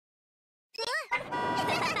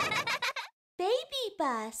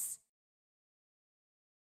bus.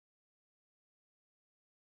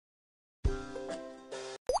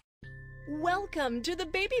 Welcome to the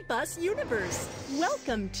Baby Bus universe.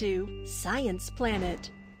 Welcome to Science Planet.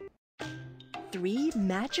 3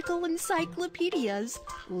 magical encyclopedias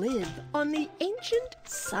live on the ancient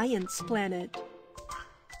Science Planet.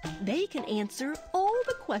 They can answer all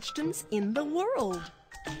the questions in the world.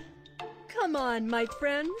 Come on, my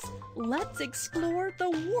friends, let's explore the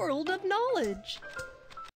world of knowledge.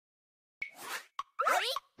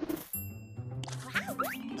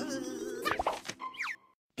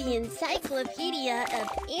 The Encyclopedia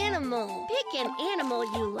of Animals. Pick an animal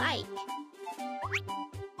you like.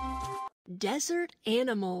 Desert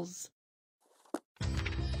animals.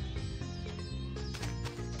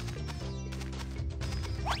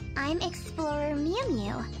 I'm Explorer Mew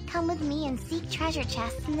Mew. Come with me and seek treasure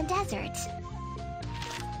chests in the desert.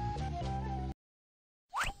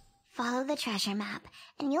 Follow the treasure map,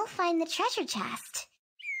 and you'll find the treasure chest.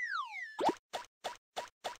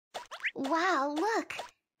 Wow, look!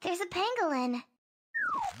 There's a pangolin.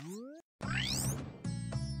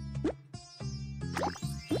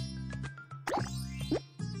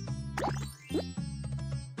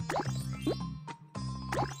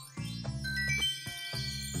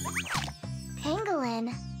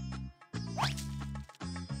 Pangolin.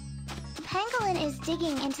 Pangolin is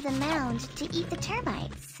digging into the mound to eat the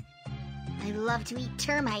termites. I love to eat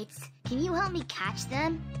termites. Can you help me catch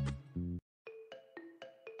them?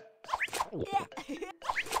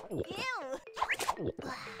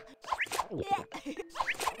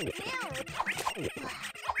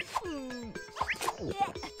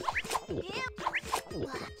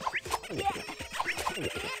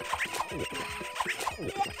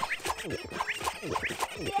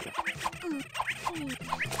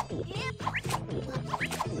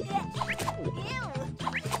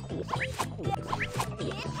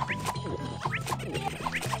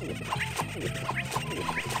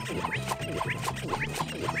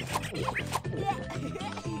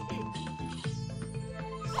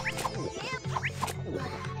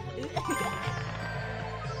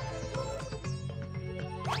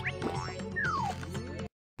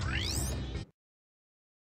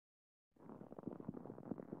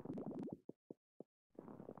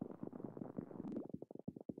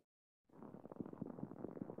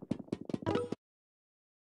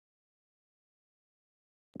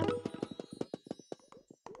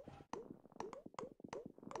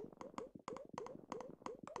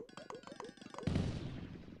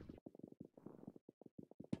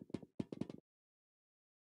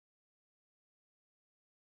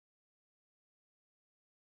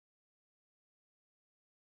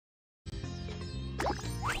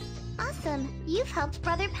 Awesome! You've helped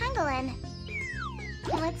Brother Pangolin.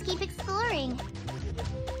 Let's keep exploring.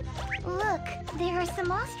 Look, there are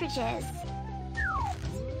some ostriches.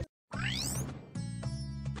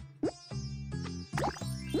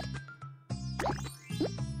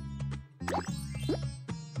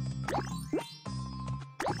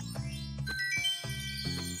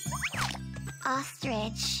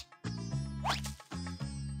 Ostrich.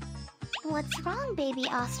 What's wrong, baby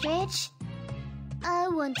ostrich? I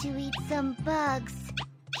want to eat some bugs.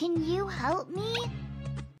 Can you help me?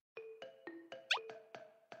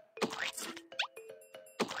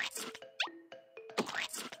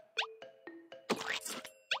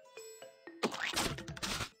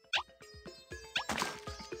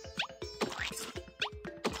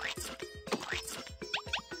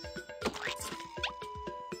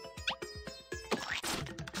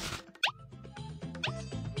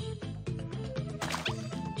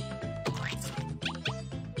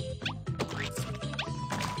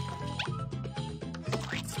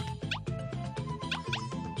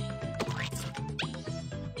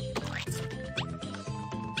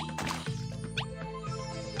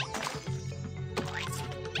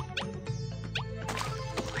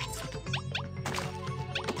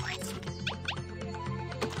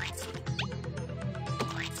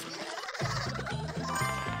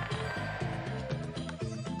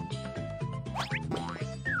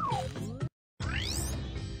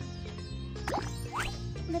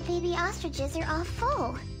 The baby ostriches are all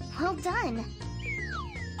full. Well done.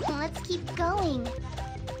 Let's keep going.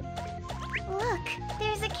 Look,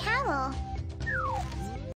 there's a camel.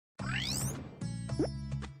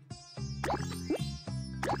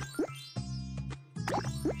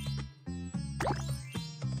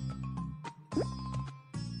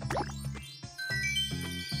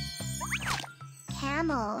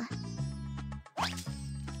 Camel.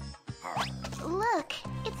 Look,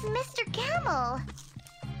 it's Mr. Camel.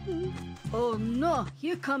 Oh no,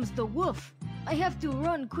 here comes the wolf. I have to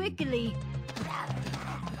run quickly.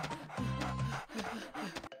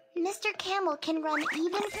 Mr. Camel can run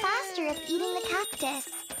even faster if eating the cactus.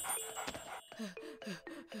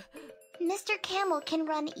 Mr. Camel can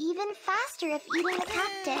run even faster if eating the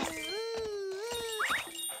cactus.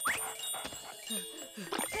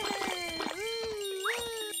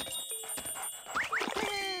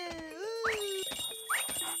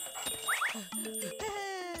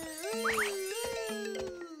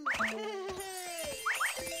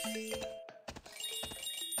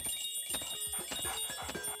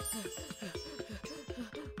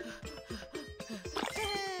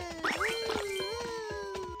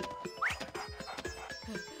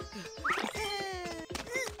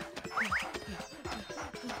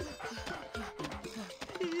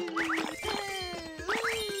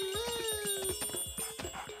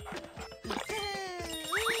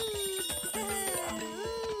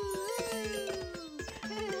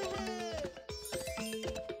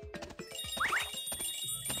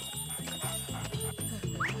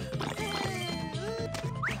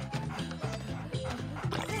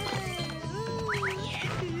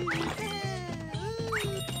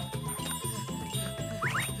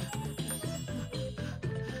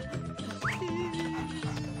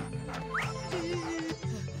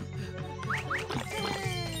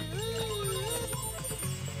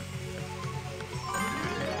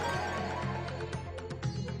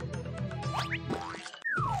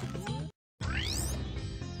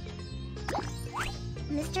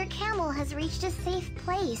 Mr. Camel has reached a safe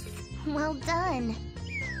place. Well done.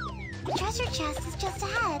 The treasure chest is just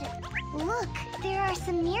ahead. Look, there are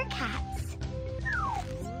some meerkats.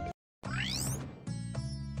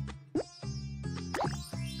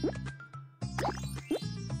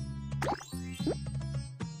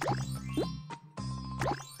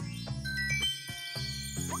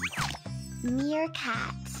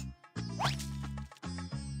 Meerkat.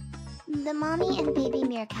 The mommy and baby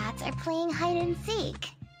meerkats are playing hide and seek.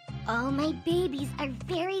 All my babies are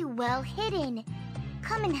very well hidden.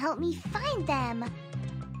 Come and help me find them.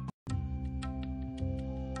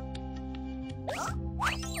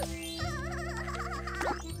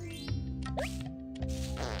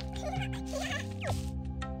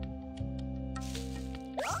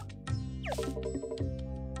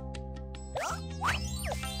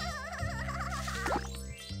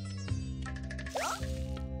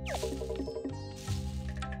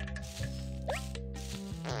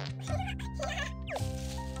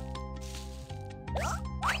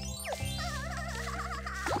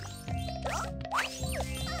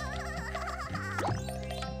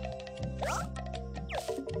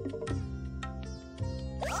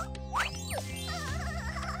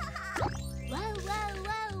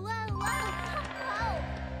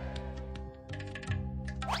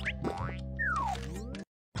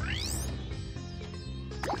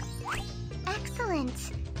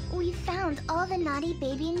 Excellent! We found all the naughty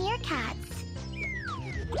baby meerkats.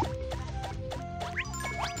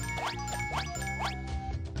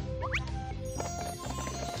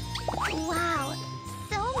 Wow,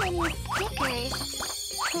 so many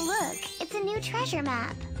stickers. Look, it's a new treasure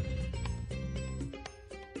map.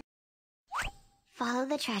 Follow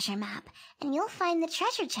the treasure map, and you'll find the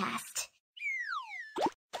treasure chest.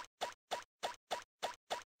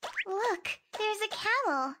 Look, there's a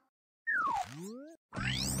camel.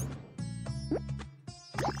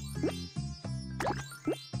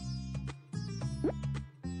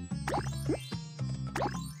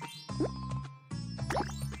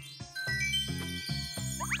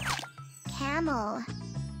 Camel.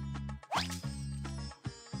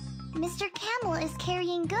 Mr. Camel is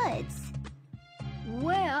carrying goods.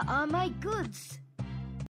 Where are my goods?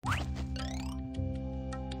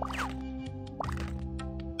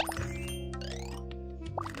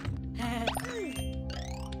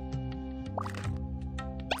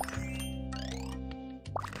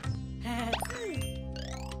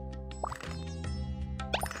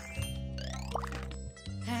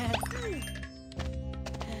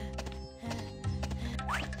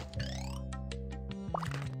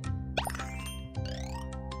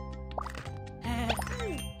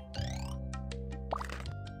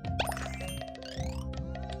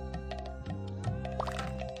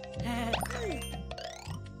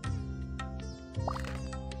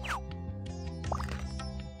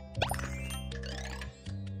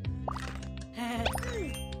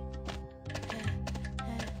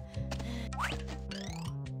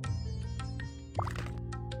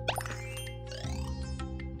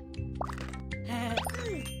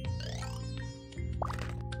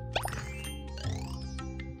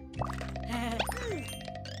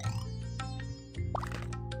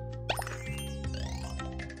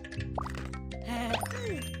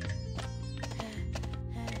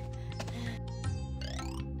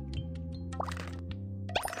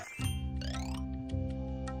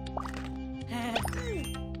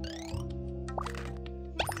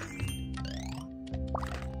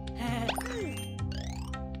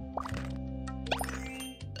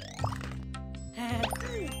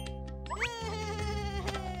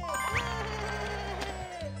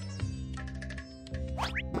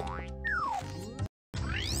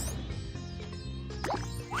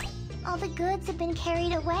 All the goods have been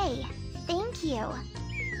carried away. Thank you.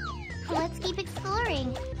 Let's keep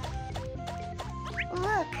exploring.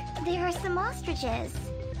 Look, there are some ostriches.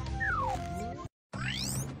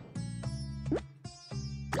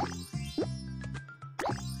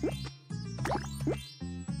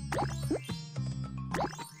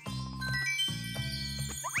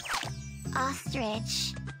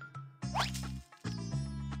 Ostrich.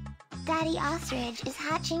 Daddy Ostrich is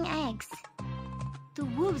hatching eggs. The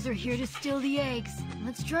wolves are here to steal the eggs.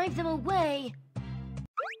 Let's drive them away.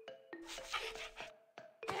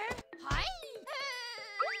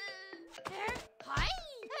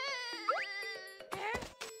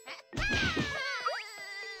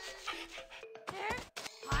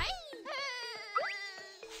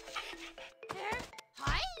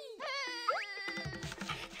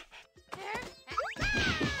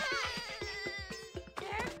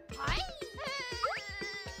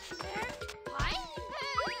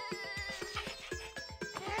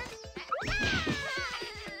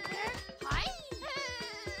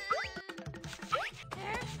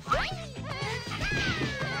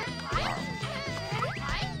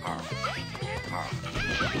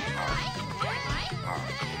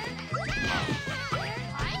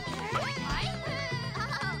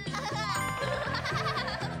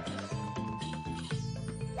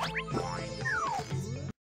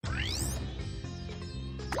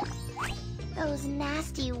 Those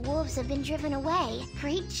nasty wolves have been driven away.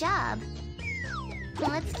 Great job.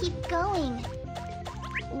 Let's keep going.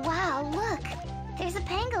 Wow, look! There's a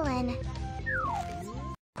pangolin.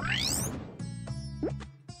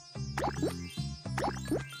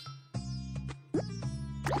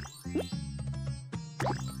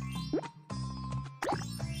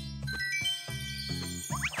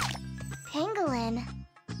 Pangolin.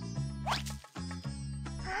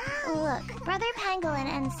 Look, Brother Pangolin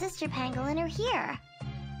and Sister Pangolin are here.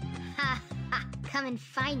 Ha ha! Come and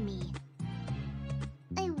find me.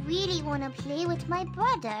 I really want to play with my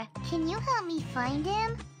brother. Can you help me find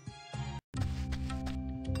him?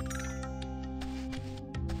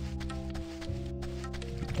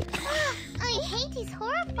 I hate these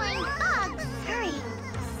horrifying bugs! Hurry!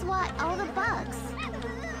 Swat all the bugs.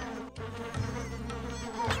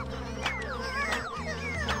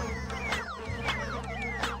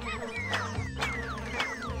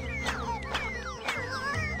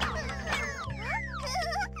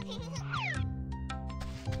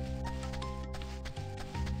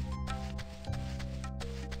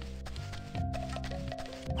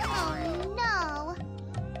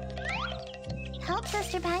 Help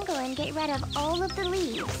Sister Pangolin get rid of all of the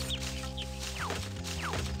leaves.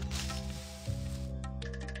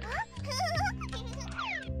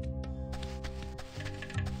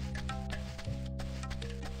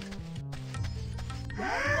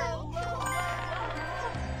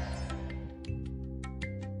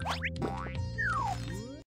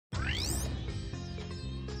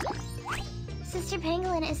 Sister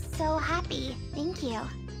Pangolin is so happy. Thank you.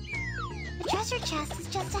 The treasure chest is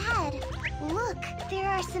just ahead. Look, there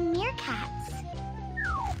are some meerkats.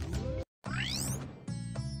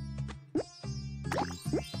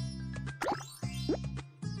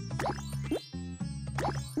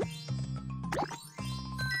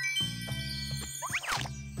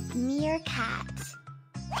 Meerkat.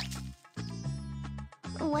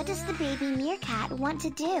 What does the baby meerkat want to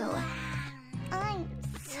do? I'm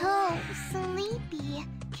so sleepy.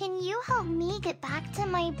 Can you help me get back to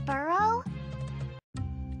my burrow?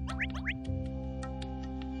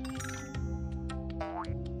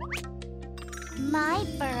 My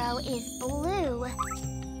burrow is blue.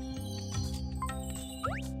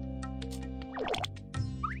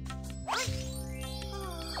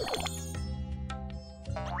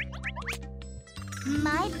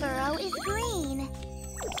 My burrow is green.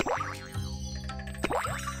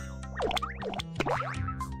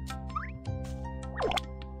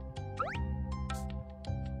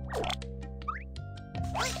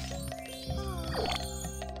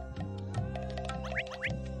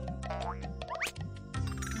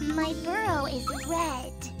 My burrow is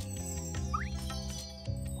red.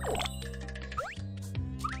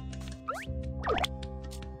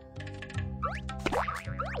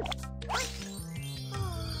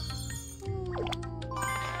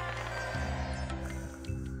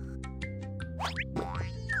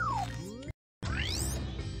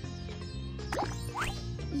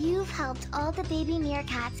 You've helped all the baby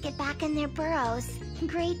meerkats get back in their burrows.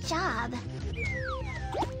 Great job.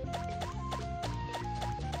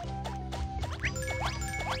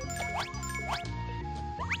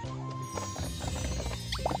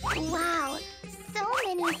 Wow, so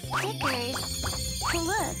many stickers.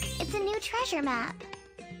 Look, it's a new treasure map.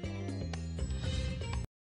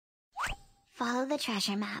 Follow the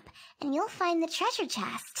treasure map, and you'll find the treasure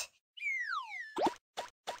chest.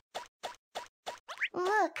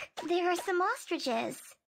 Look, there are some ostriches.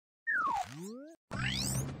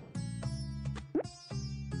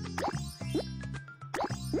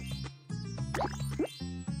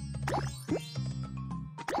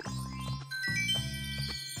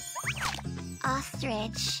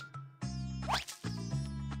 Ostrich.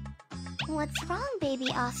 What's wrong,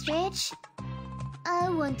 baby ostrich? I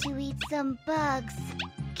want to eat some bugs.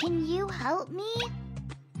 Can you help me?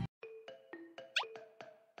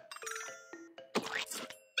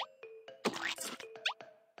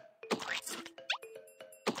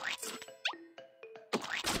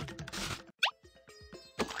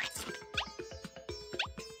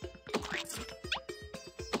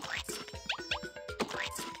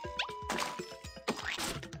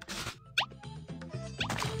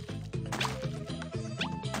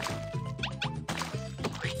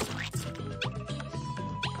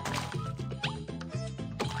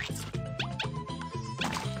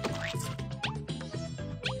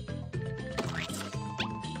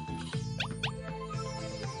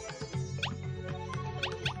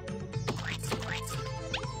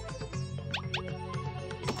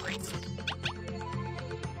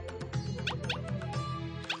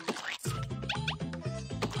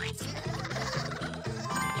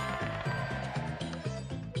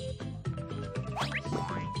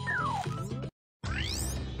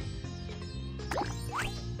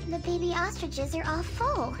 The baby ostriches are all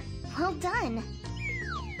full. Well done.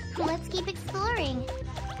 Let's keep exploring.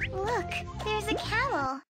 Look, there's a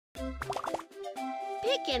camel.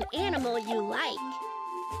 Pick an animal you like.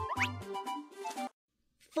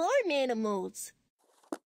 Farm animals.